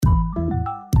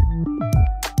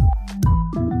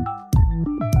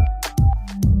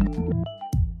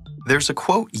There's a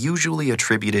quote usually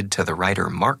attributed to the writer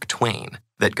Mark Twain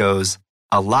that goes,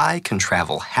 "A lie can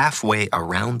travel halfway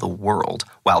around the world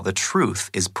while the truth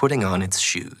is putting on its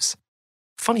shoes."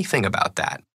 Funny thing about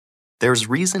that, there's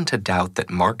reason to doubt that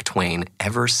Mark Twain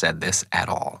ever said this at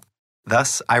all,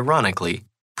 thus, ironically,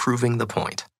 proving the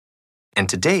point. And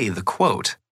today, the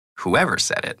quote, whoever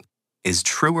said it, is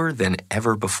truer than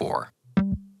ever before.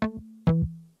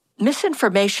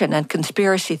 Misinformation and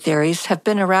conspiracy theories have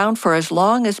been around for as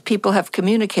long as people have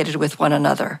communicated with one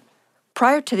another.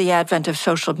 Prior to the advent of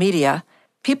social media,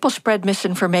 people spread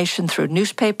misinformation through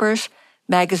newspapers,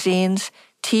 magazines,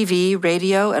 TV,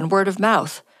 radio, and word of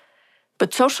mouth.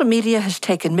 But social media has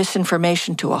taken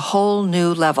misinformation to a whole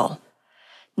new level.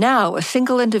 Now, a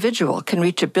single individual can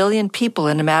reach 1 billion people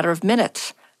in a matter of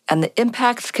minutes, and the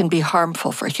impacts can be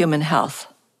harmful for human health.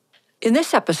 In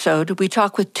this episode, we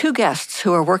talk with 2 guests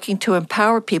who are working to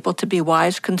empower people to be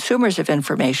wise consumers of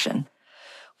information.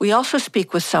 We also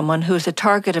speak with someone who is a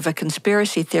target of a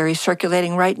conspiracy theory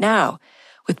circulating right now,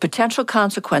 with potential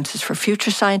consequences for future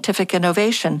scientific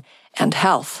innovation and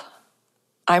health.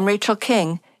 I'm Rachel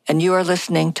King, and you are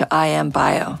listening to I Am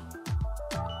Bio.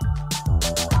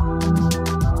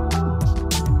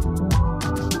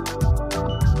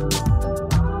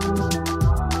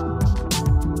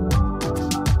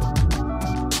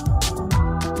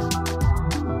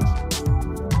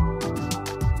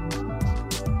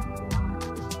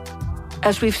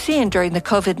 As we've seen during the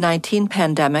COVID-19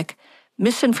 pandemic,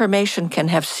 misinformation can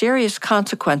have serious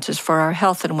consequences for our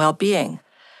health and well-being.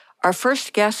 Our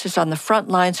first guest is on the front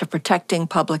lines of protecting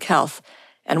public health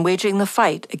and waging the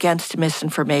fight against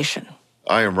misinformation.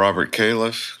 I am Robert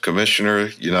Califf, Commissioner,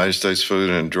 United States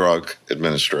Food and Drug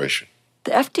Administration.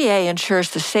 The FDA ensures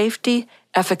the safety,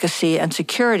 efficacy, and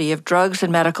security of drugs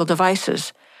and medical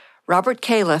devices. Robert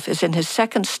Califf is in his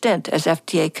second stint as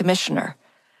FDA Commissioner.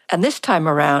 And this time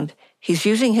around, he's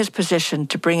using his position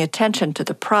to bring attention to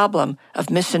the problem of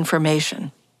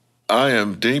misinformation. I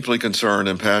am deeply concerned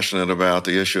and passionate about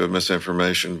the issue of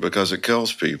misinformation because it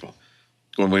kills people.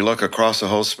 When we look across the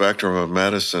whole spectrum of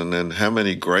medicine and how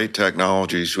many great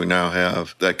technologies we now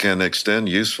have that can extend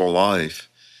useful life,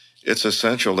 it's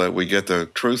essential that we get the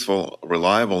truthful,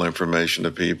 reliable information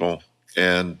to people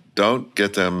and don't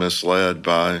get them misled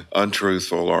by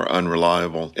untruthful or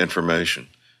unreliable information.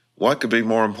 What could be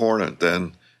more important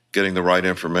than getting the right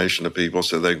information to people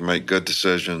so they can make good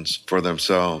decisions for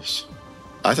themselves?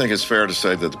 I think it's fair to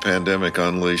say that the pandemic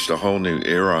unleashed a whole new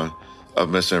era of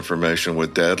misinformation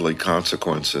with deadly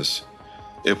consequences.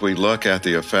 If we look at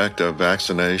the effect of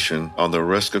vaccination on the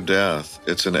risk of death,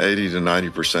 it's an 80 to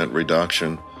 90%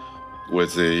 reduction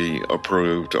with the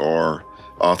approved or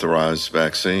authorized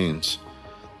vaccines.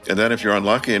 And then if you're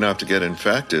unlucky enough to get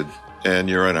infected and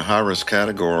you're in a high-risk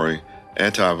category,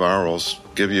 antivirals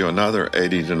give you another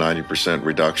 80 to 90%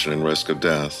 reduction in risk of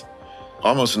death.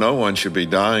 Almost no one should be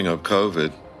dying of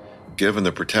COVID, given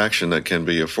the protection that can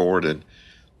be afforded.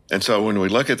 And so when we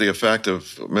look at the effect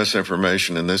of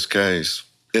misinformation in this case,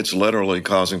 it's literally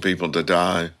causing people to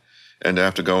die and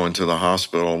have to go into the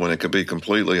hospital when it could be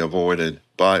completely avoided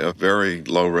by a very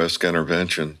low-risk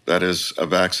intervention, that is, a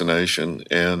vaccination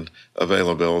and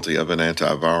availability of an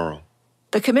antiviral.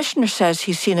 The commissioner says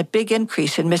he's seen a big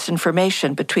increase in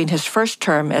misinformation between his first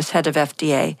term as head of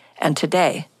FDA and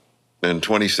today. In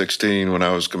 2016, when I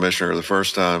was commissioner the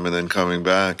first time and then coming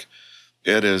back,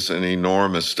 it is an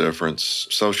enormous difference.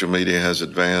 Social media has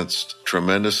advanced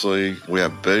tremendously. We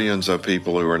have billions of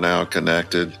people who are now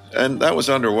connected. And that was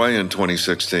underway in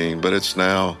 2016, but it's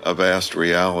now a vast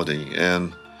reality.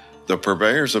 And the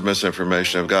purveyors of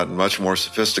misinformation have gotten much more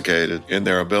sophisticated in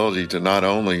their ability to not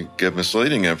only give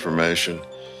misleading information,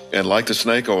 and like the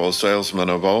snake oil salesman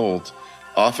of old,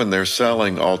 often they're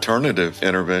selling alternative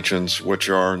interventions which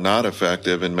are not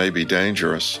effective and may be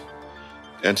dangerous.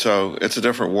 And so it's a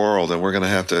different world, and we're going to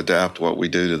have to adapt what we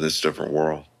do to this different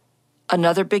world.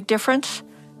 Another big difference?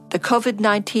 The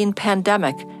COVID-19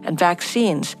 pandemic and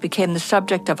vaccines became the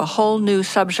subject of a whole new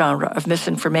subgenre of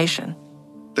misinformation.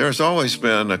 There's always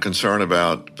been a concern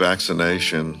about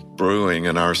vaccination brewing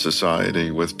in our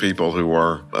society with people who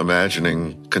are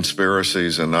imagining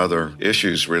conspiracies and other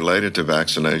issues related to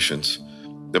vaccinations.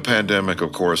 The pandemic,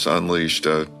 of course, unleashed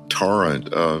a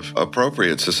torrent of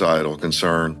appropriate societal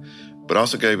concern, but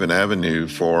also gave an avenue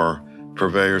for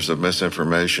purveyors of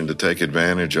misinformation to take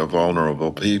advantage of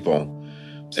vulnerable people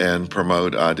and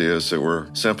promote ideas that were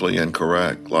simply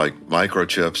incorrect, like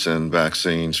microchips in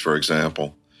vaccines, for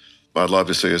example. I'd love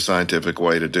to see a scientific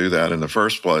way to do that in the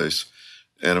first place.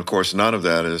 And of course, none of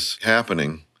that is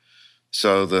happening.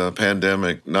 So the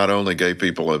pandemic not only gave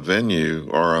people a venue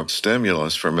or a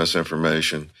stimulus for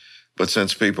misinformation, But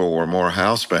since people were more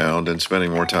housebound and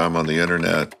spending more time on the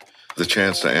internet, the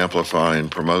chance to amplify and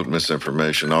promote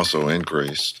misinformation also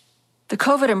increased. The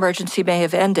COVID emergency may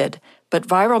have ended, but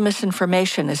viral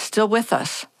misinformation is still with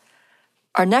us.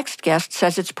 Our next guest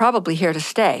says it's probably here to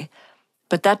stay,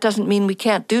 but that doesn't mean we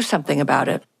can't do something about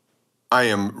it. I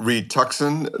am Reed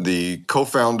Tuckson, the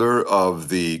co-founder of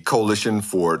the Coalition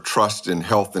for Trust in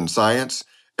Health and Science,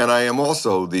 and I am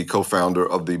also the co-founder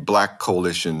of the Black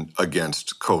Coalition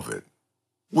Against COVID.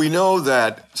 We know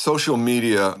that social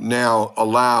media now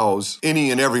allows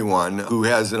any and everyone who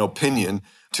has an opinion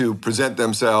to present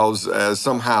themselves as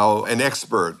somehow an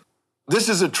expert. This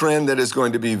is a trend that is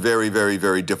going to be very, very,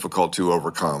 very difficult to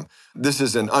overcome. This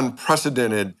is an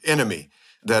unprecedented enemy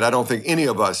that I don't think any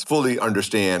of us fully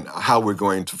understand how we're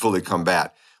going to fully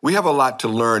combat. We have a lot to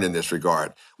learn in this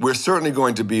regard. We're certainly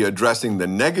going to be addressing the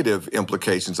negative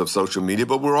implications of social media,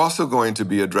 but we're also going to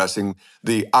be addressing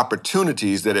the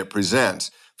opportunities that it presents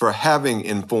for having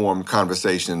informed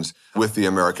conversations with the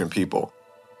American people.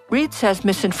 Reed says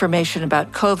misinformation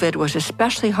about COVID was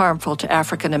especially harmful to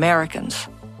African Americans.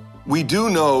 We do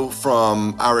know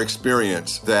from our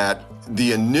experience that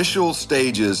the initial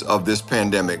stages of this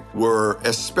pandemic were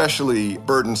especially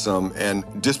burdensome and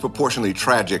disproportionately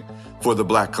tragic for the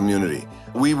Black community.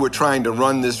 We were trying to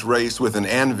run this race with an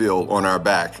anvil on our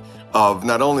back of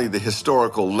not only the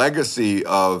historical legacy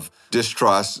of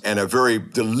distrust and a very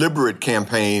deliberate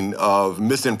campaign of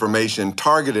misinformation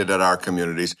targeted at our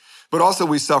communities, but also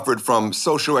we suffered from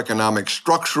socioeconomic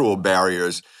structural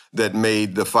barriers that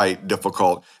made the fight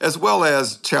difficult, as well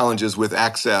as challenges with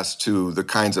access to the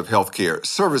kinds of healthcare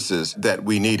services that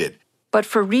we needed. But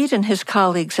for Reed and his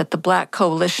colleagues at the Black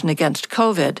Coalition Against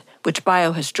COVID, which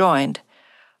Bio has joined,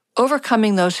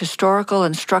 overcoming those historical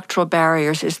and structural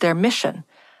barriers is their mission,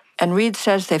 and Reed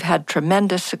says they've had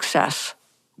tremendous success.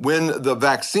 When the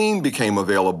vaccine became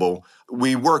available,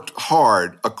 we worked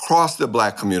hard across the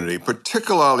Black community,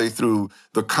 particularly through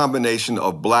the combination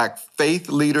of Black faith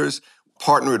leaders,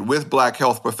 partnered with Black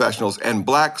health professionals and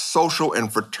Black social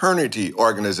and fraternity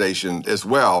organizations as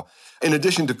well, in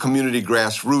addition to community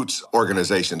grassroots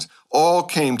organizations, all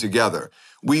came together.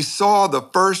 We saw the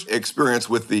first experience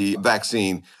with the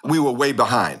vaccine. We were way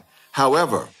behind.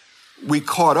 However, we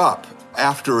caught up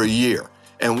after a year.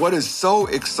 And what is so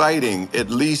exciting,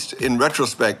 at least in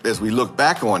retrospect, as we look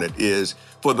back on it, is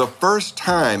for the first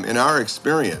time in our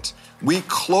experience, we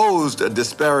closed a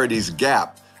disparities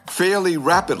gap fairly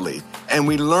rapidly, and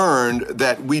we learned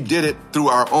that we did it through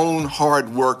our own hard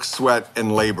work, sweat,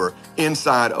 and labor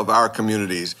inside of our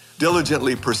communities,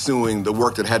 diligently pursuing the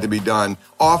work that had to be done,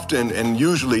 often and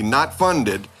usually not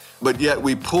funded, but yet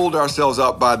we pulled ourselves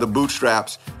up by the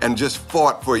bootstraps and just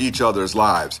fought for each other's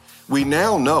lives. We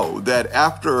now know that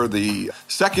after the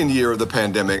second year of the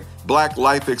pandemic, Black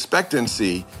life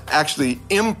expectancy actually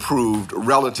improved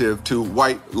relative to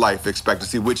white life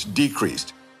expectancy, which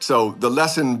decreased. So the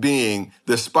lesson being,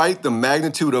 despite the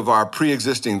magnitude of our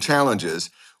pre-existing challenges,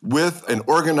 with an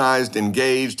organized,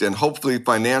 engaged, and hopefully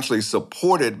financially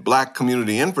supported Black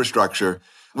community infrastructure,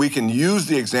 we can use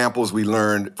the examples we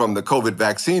learned from the COVID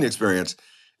vaccine experience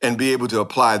and be able to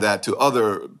apply that to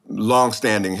other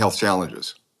long-standing health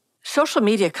challenges. Social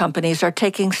media companies are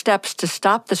taking steps to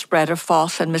stop the spread of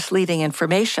false and misleading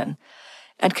information,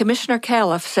 and Commissioner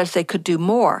Califf says they could do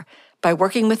more by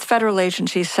working with federal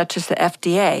agencies such as the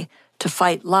FDA to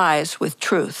fight lies with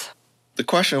truth. The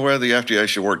question of whether the FDA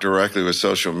should work directly with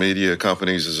social media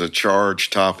companies is a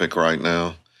charged topic right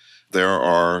now. There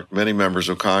are many members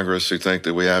of Congress who think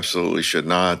that we absolutely should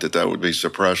not, that would be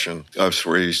suppression of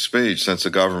free speech since the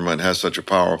government has such a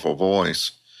powerful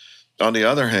voice. On the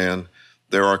other hand,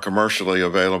 there are commercially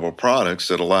available products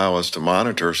that allow us to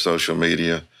monitor social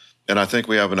media, and I think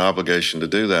we have an obligation to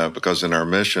do that because in our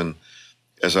mission,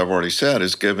 as I've already said,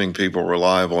 is giving people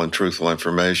reliable and truthful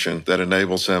information that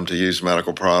enables them to use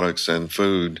medical products and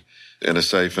food in a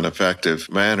safe and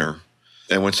effective manner.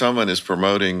 And when someone is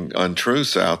promoting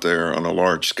untruths out there on a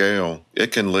large scale,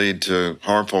 it can lead to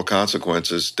harmful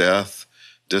consequences, death,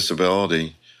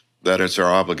 disability, that it's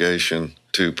our obligation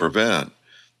to prevent.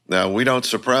 Now, we don't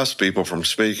suppress people from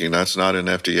speaking. That's not in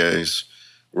FDA's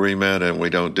remit, and we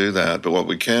don't do that. But what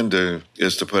we can do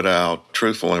is to put out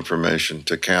truthful information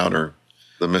to counter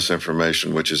the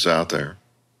misinformation which is out there.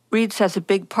 Reed says a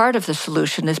big part of the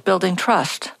solution is building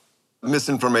trust.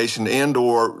 Misinformation and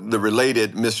or the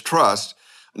related mistrust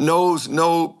knows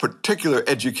no particular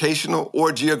educational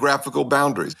or geographical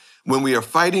boundaries. When we are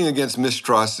fighting against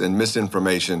mistrust and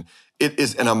misinformation, it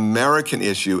is an American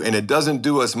issue, and it doesn't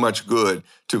do us much good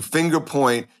to finger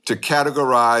point, to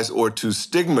categorize, or to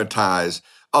stigmatize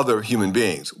other human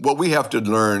beings. What we have to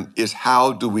learn is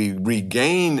how do we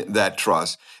regain that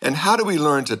trust, and how do we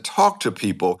learn to talk to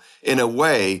people in a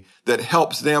way that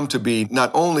helps them to be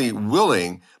not only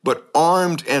willing, but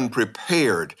armed and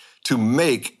prepared to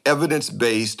make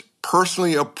evidence-based,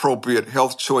 personally appropriate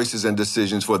health choices and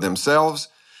decisions for themselves,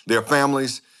 their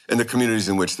families, and the communities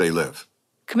in which they live.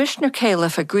 Commissioner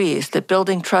Califf agrees that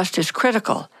building trust is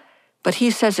critical, but he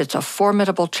says it's a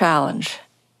formidable challenge.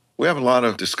 We have a lot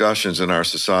of discussions in our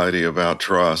society about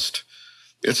trust.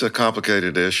 It's a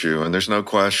complicated issue, and there's no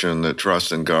question that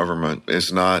trust in government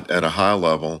is not at a high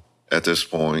level at this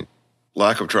point.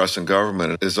 Lack of trust in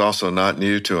government is also not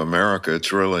new to America.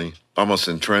 It's really almost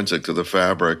intrinsic to the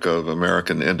fabric of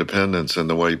American independence and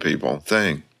the way people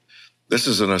think. This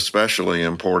is an especially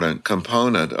important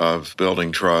component of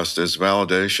building trust, is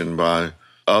validation by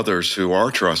others who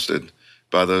are trusted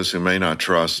by those who may not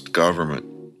trust government.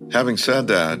 Having said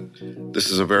that, this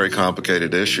is a very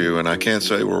complicated issue, and I can't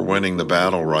say we're winning the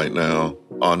battle right now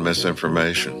on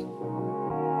misinformation.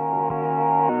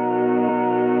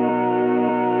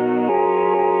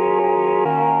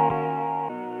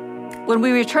 When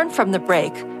we return from the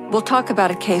break, we'll talk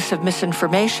about a case of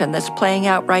misinformation that's playing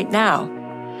out right now.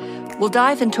 We'll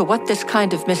dive into what this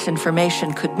kind of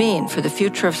misinformation could mean for the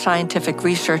future of scientific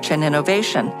research and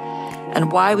innovation, and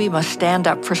why we must stand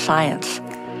up for science.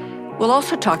 We'll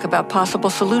also talk about possible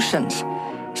solutions,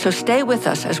 so stay with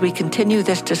us as we continue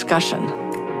this discussion.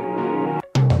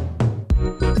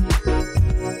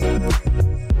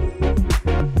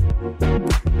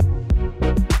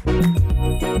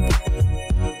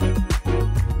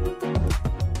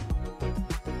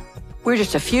 We're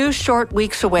just a few short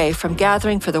weeks away from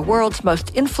gathering for the world's most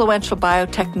influential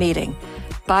biotech meeting,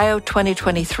 Bio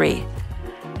 2023.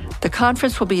 The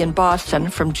conference will be in Boston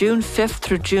from June 5th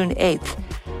through June 8th,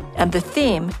 and the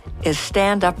theme is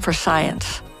Stand Up for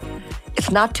Science.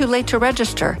 It's not too late to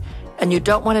register, and you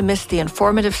don't want to miss the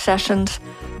informative sessions,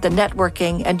 the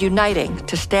networking, and uniting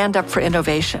to stand up for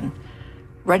innovation.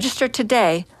 Register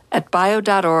today at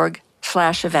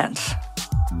bio.org/events.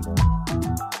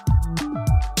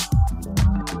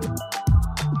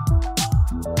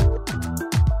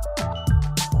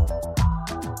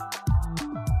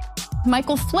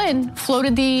 Michael Flynn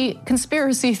floated the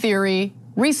conspiracy theory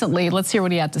recently. Let's hear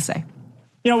what he had to say.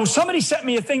 You know, somebody sent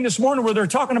me a thing this morning where they're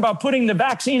talking about putting the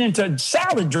vaccine into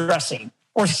salad dressing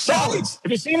or salads.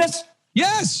 Have you seen this?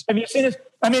 Yes. Have you seen it?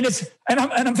 I mean,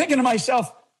 I'm thinking to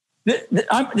myself,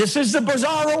 this is the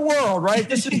bizarro world, right?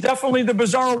 This is definitely the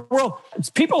bizarro world.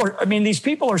 These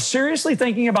people are seriously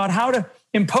thinking about how to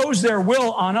impose their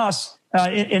will on us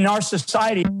in our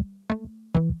society.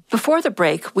 Before the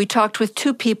break, we talked with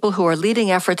two people who are leading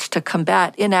efforts to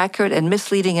combat inaccurate and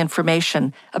misleading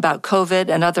information about COVID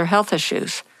and other health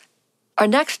issues. Our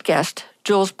next guest,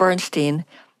 Jules Bernstein,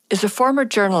 is a former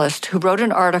journalist who wrote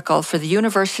an article for the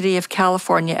University of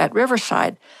California at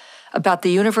Riverside about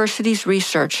the university's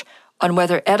research on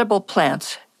whether edible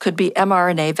plants could be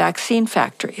mRNA vaccine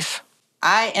factories.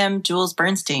 I am Jules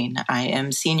Bernstein. I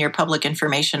am Senior Public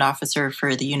Information Officer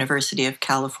for the University of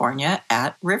California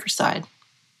at Riverside.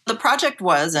 The project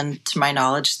was, and to my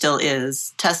knowledge still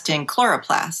is, testing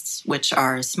chloroplasts, which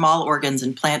are small organs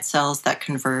in plant cells that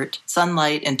convert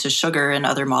sunlight into sugar and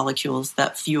other molecules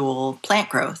that fuel plant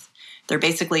growth. They're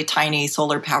basically tiny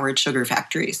solar-powered sugar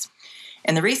factories.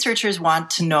 And the researchers want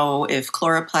to know if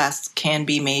chloroplasts can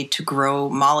be made to grow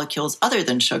molecules other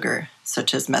than sugar,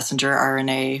 such as messenger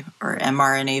RNA or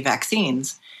mRNA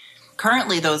vaccines.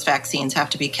 Currently, those vaccines have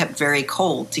to be kept very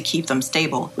cold to keep them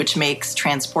stable, which makes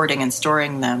transporting and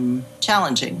storing them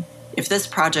challenging. If this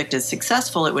project is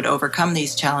successful, it would overcome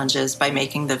these challenges by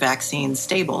making the vaccines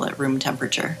stable at room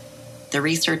temperature. The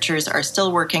researchers are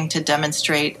still working to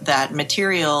demonstrate that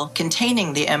material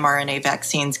containing the mRNA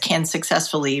vaccines can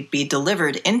successfully be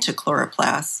delivered into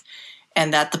chloroplasts,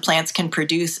 and that the plants can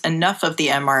produce enough of the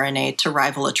mRNA to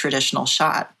rival a traditional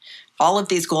shot. All of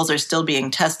these goals are still being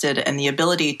tested, and the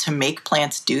ability to make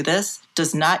plants do this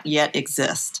does not yet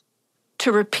exist.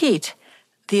 To repeat,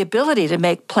 the ability to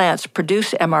make plants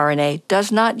produce mRNA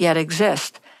does not yet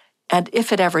exist, and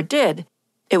if it ever did,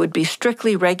 it would be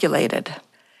strictly regulated.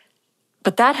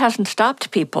 But that hasn't stopped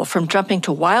people from jumping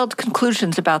to wild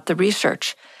conclusions about the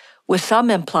research, with some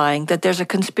implying that there's a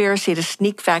conspiracy to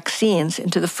sneak vaccines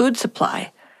into the food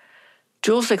supply.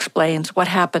 Jules explains what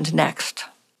happened next.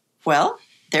 Well,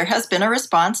 there has been a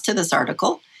response to this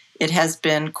article. It has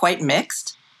been quite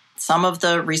mixed. Some of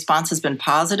the response has been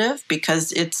positive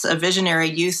because it's a visionary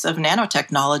use of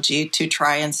nanotechnology to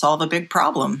try and solve a big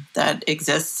problem that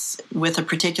exists with a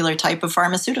particular type of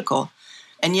pharmaceutical.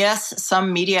 And yes,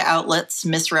 some media outlets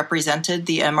misrepresented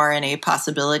the mRNA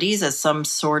possibilities as some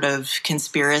sort of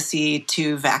conspiracy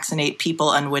to vaccinate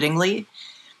people unwittingly.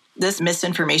 This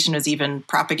misinformation was even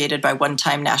propagated by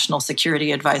one-time National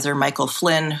Security Advisor Michael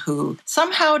Flynn, who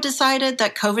somehow decided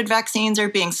that COVID vaccines are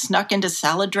being snuck into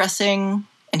salad dressing,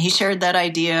 and he shared that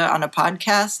idea on a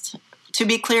podcast. To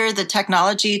be clear, the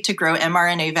technology to grow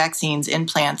mRNA vaccines in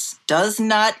plants does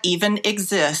not even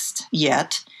exist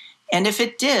yet, and if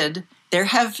it did, there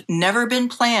have never been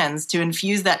plans to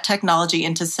infuse that technology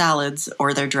into salads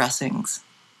or their dressings.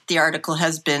 The article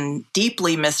has been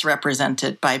deeply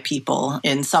misrepresented by people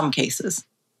in some cases.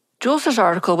 Jules's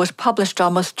article was published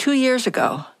almost 2 years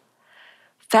ago.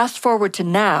 Fast forward to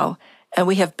now, and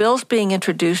we have bills being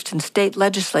introduced in state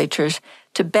legislatures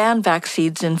to ban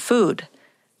vaccines in food,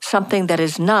 something that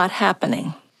is not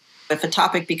happening. If a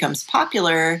topic becomes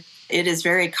popular, it is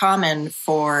very common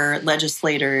for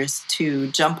legislators to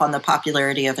jump on the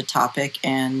popularity of a topic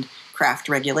and craft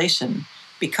regulation.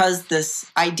 Because this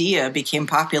idea became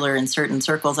popular in certain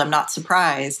circles, I'm not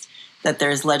surprised that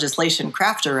there's legislation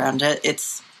crafted around it.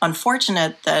 It's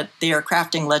unfortunate that they are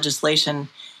crafting legislation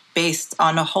based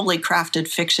on a wholly crafted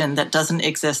fiction that doesn't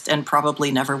exist and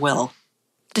probably never will.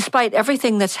 Despite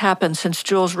everything that's happened since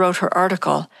Jules wrote her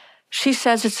article, she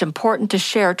says it's important to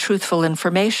share truthful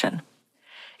information.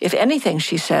 If anything,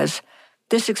 she says,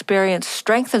 this experience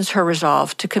strengthens her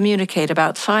resolve to communicate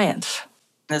about science.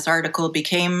 This article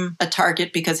became a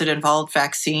target because it involved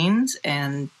vaccines,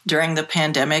 and during the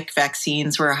pandemic,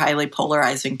 vaccines were a highly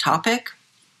polarizing topic.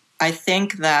 I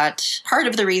think that part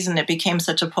of the reason it became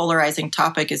such a polarizing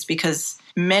topic is because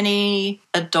many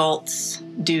adults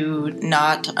do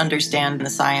not understand the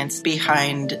science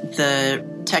behind the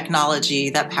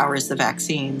technology that powers the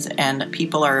vaccines, and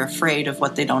people are afraid of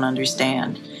what they don't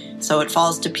understand. So it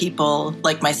falls to people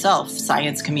like myself,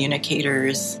 science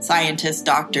communicators, scientists,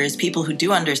 doctors, people who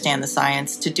do understand the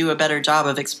science, to do a better job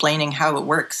of explaining how it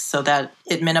works so that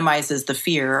it minimizes the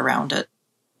fear around it.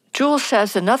 Jules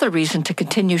says another reason to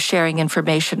continue sharing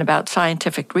information about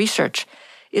scientific research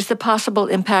is the possible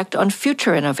impact on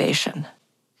future innovation.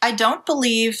 I don't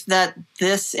believe that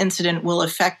this incident will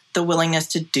affect the willingness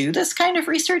to do this kind of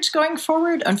research going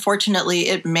forward. Unfortunately,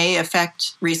 it may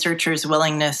affect researchers'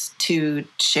 willingness to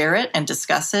share it and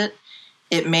discuss it.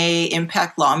 It may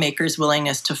impact lawmakers'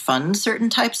 willingness to fund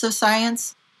certain types of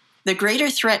science. The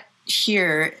greater threat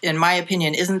here, in my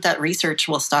opinion, isn't that research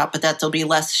will stop, but that there'll be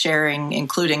less sharing,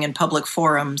 including in public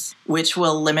forums, which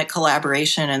will limit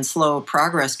collaboration and slow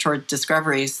progress toward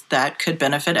discoveries that could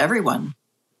benefit everyone.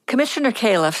 Commissioner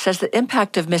Califf says the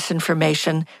impact of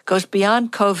misinformation goes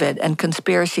beyond COVID and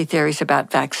conspiracy theories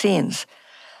about vaccines.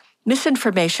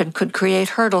 Misinformation could create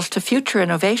hurdles to future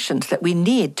innovations that we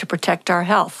need to protect our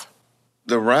health.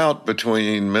 The route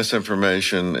between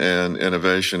misinformation and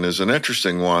innovation is an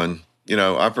interesting one.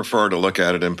 I prefer to look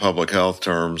at it in public health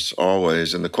terms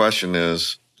always. And the question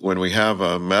is, when we have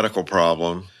a medical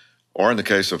problem, or in the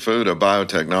case of food, a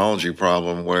biotechnology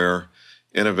problem where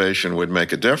innovation would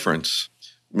make a difference,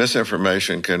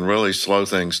 misinformation can really slow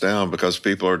things down because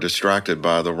people are distracted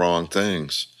by the wrong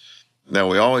things. Now,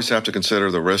 we always have to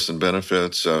consider the risks and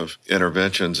benefits of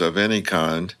interventions of any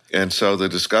kind. And so the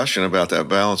discussion about that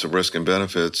balance of risk and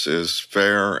benefits is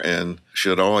fair and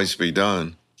should always be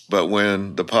done. But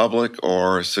when the public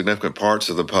or significant parts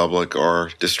of the public are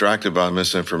distracted by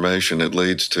misinformation, it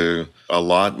leads to a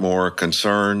lot more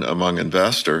concern among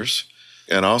investors,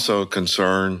 and also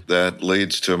concern that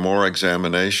leads to more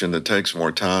examination that takes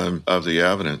more time of the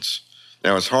evidence.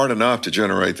 Now, it's hard enough to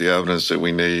generate the evidence that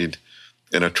we need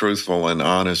in a truthful and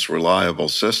honest, reliable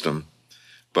system,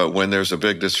 but when there's a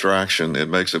big distraction, it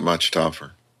makes it much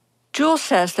tougher. Jules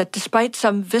says that despite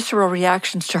some visceral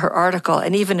reactions to her article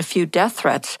and even a few death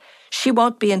threats, she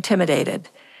won't be intimidated.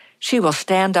 She will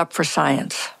stand up for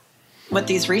science. What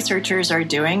these researchers are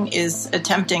doing is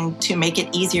attempting to make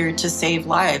it easier to save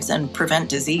lives and prevent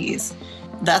disease.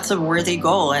 That's a worthy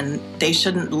goal, and they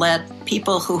shouldn't let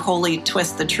people who wholly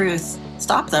twist the truth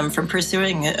stop them from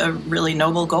pursuing a really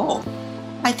noble goal.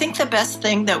 I think the best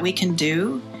thing that we can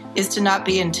do is to not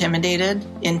be intimidated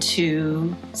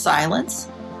into silence,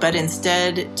 but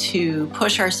instead to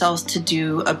push ourselves to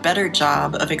do a better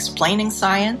job of explaining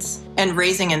science and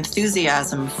raising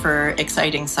enthusiasm for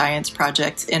exciting science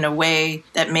projects in a way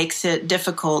that makes it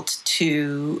difficult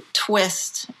to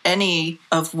twist any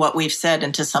of what we've said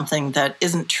into something that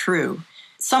isn't true.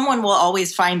 Someone will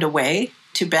always find a way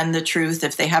to bend the truth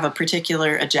if they have a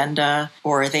particular agenda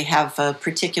or they have a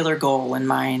particular goal in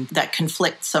mind that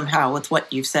conflicts somehow with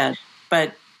what you've said.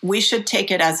 But we should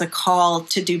take it as a call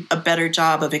to do a better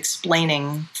job of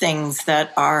explaining things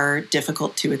that are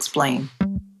difficult to explain.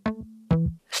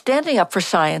 Standing up for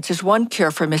science is one cure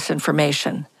for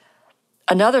misinformation.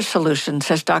 Another solution,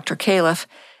 says Dr. Califf,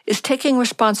 is taking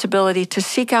responsibility to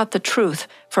seek out the truth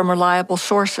from reliable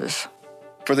sources.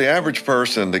 For the average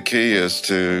person, the key is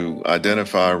to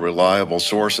identify reliable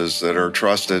sources that are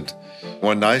trusted.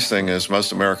 One nice thing is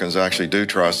most Americans actually do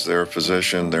trust their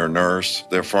physician, their nurse,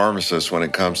 their pharmacist when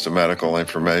it comes to medical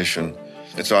information.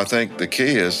 And so I think the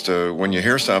key is to, when you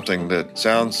hear something that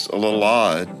sounds a little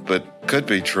odd but could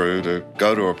be true, to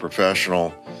go to a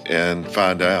professional and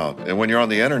find out. And when you're on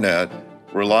the internet,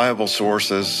 reliable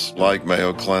sources like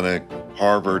Mayo Clinic,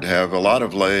 Harvard have a lot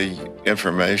of lay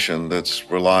information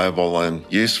that's reliable and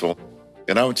useful.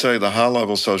 And I would say the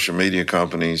high-level social media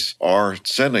companies are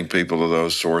sending people to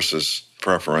those sources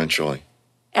preferentially.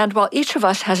 And while each of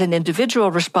us has an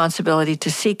individual responsibility to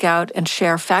seek out and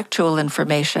share factual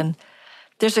information,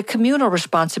 there's a communal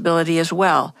responsibility as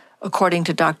well, according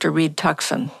to Dr. Reed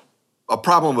Tuckson. A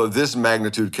problem of this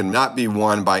magnitude cannot be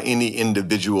won by any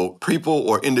individual people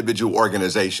or individual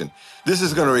organization. This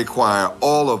is going to require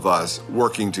all of us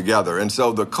working together. And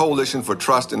so the Coalition for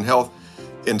Trust in Health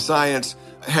in Science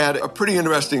had a pretty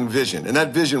interesting vision. And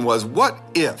that vision was, what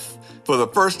if, for the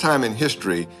first time in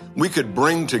history, we could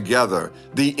bring together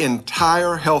the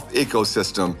entire health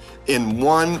ecosystem in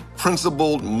one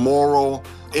principled, moral,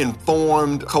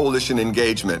 informed coalition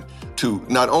engagement to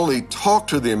not only talk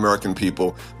to the American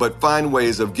people, but find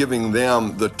ways of giving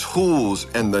them the tools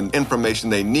and the information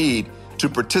they need to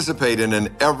participate in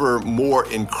an ever more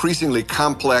increasingly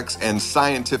complex and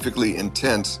scientifically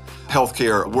intense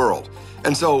healthcare world.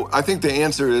 And so I think the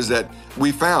answer is that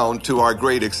we found, to our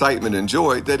great excitement and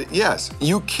joy, that yes,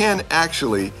 you can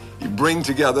actually bring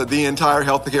together the entire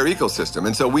healthcare ecosystem.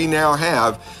 And so we now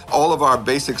have all of our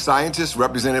basic scientists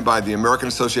represented by the American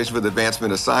Association for the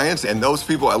Advancement of Science, and those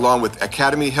people, along with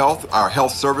Academy Health, our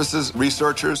health services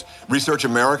researchers, Research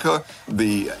America,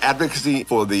 the advocacy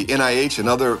for the NIH and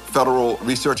other federal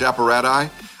research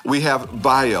apparati. We have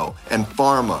bio and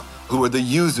pharma, who are the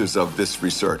users of this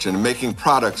research and making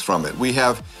products from it. We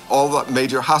have all the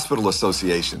major hospital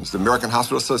associations, the American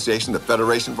Hospital Association, the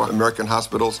Federation for American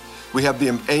Hospitals. We have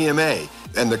the AMA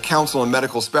and the Council on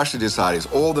Medical Specialty Societies,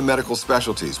 all the medical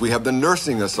specialties. We have the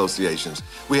nursing associations.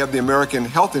 We have the American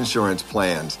Health Insurance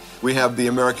Plans. We have the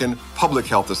American Public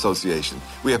Health Association.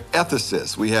 We have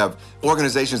ethicists. We have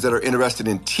organizations that are interested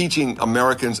in teaching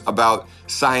Americans about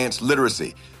science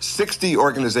literacy. 60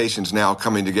 organizations now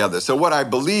coming together. So what I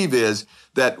believe is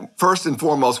that first and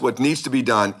foremost, what needs to be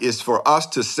done is for us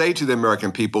to say to the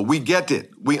American people, we get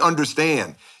it, we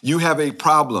understand, you have a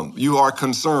problem, you are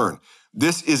concerned.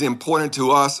 This is important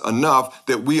to us enough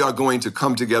that we are going to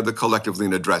come together collectively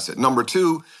and address it. Number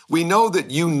two, we know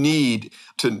that you need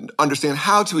to understand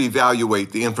how to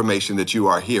evaluate the information that you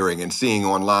are hearing and seeing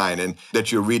online and that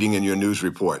you're reading in your news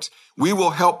reports. We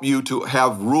will help you to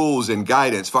have rules and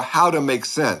guidance for how to make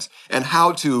sense and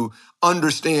how to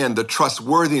understand the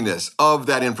trustworthiness of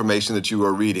that information that you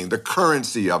are reading, the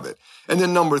currency of it. And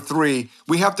then number three,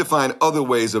 we have to find other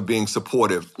ways of being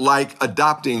supportive, like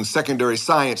adopting secondary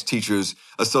science teachers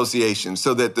associations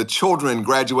so that the children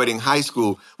graduating high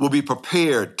school will be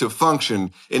prepared to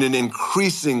function in an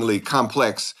increasingly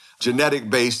complex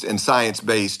genetic-based and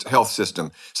science-based health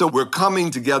system. So we're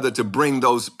coming together to bring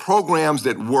those programs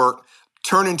that work,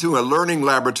 turn into a learning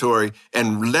laboratory,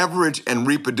 and leverage and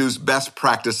reproduce best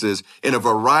practices in a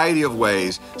variety of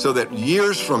ways so that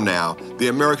years from now, the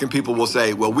American people will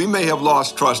say, well, we may have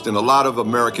lost trust in a lot of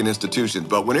American institutions,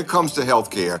 but when it comes to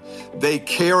healthcare, they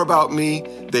care about me,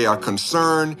 they are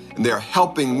concerned, and they're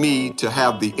helping me to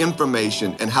have the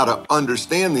information and how to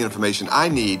understand the information I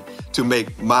need to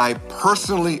make my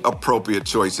personally appropriate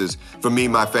choices for me,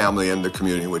 my family, and the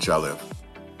community in which I live.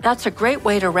 That's a great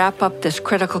way to wrap up this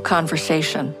critical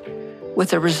conversation,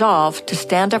 with a resolve to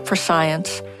stand up for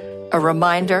science, a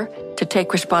reminder to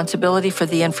take responsibility for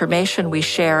the information we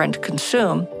share and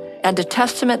consume, and a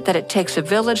testament that it takes a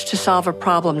village to solve a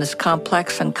problem this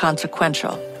complex and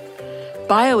consequential.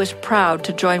 BIO is proud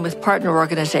to join with partner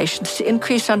organizations to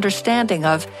increase understanding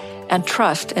of and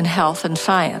trust in health and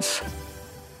science.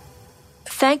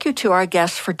 Thank you to our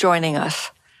guests for joining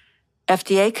us.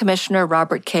 FDA Commissioner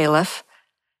Robert Califf,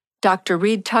 Dr.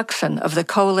 Reed Tuckson of the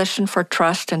Coalition for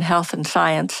Trust in Health and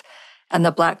Science and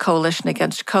the Black Coalition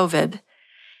Against COVID,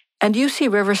 and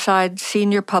UC Riverside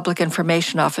Senior Public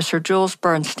Information Officer Jules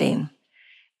Bernstein.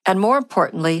 And more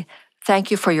importantly,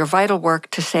 thank you for your vital work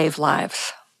to save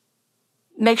lives.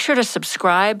 Make sure to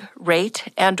subscribe, rate,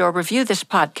 and/or review this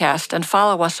podcast and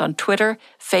follow us on Twitter,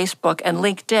 Facebook, and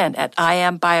LinkedIn at I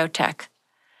Am Biotech.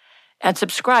 And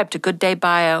subscribe to Good Day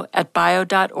Bio at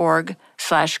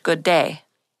bio.org/goodday.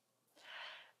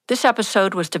 This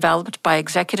episode was developed by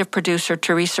executive producer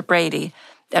Teresa Brady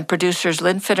and producers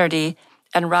Lynn Finnerty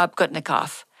and Rob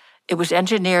Gutnikoff. It was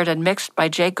engineered and mixed by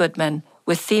Jay Goodman,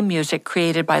 with theme music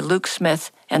created by Luke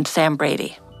Smith and Sam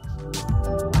Brady.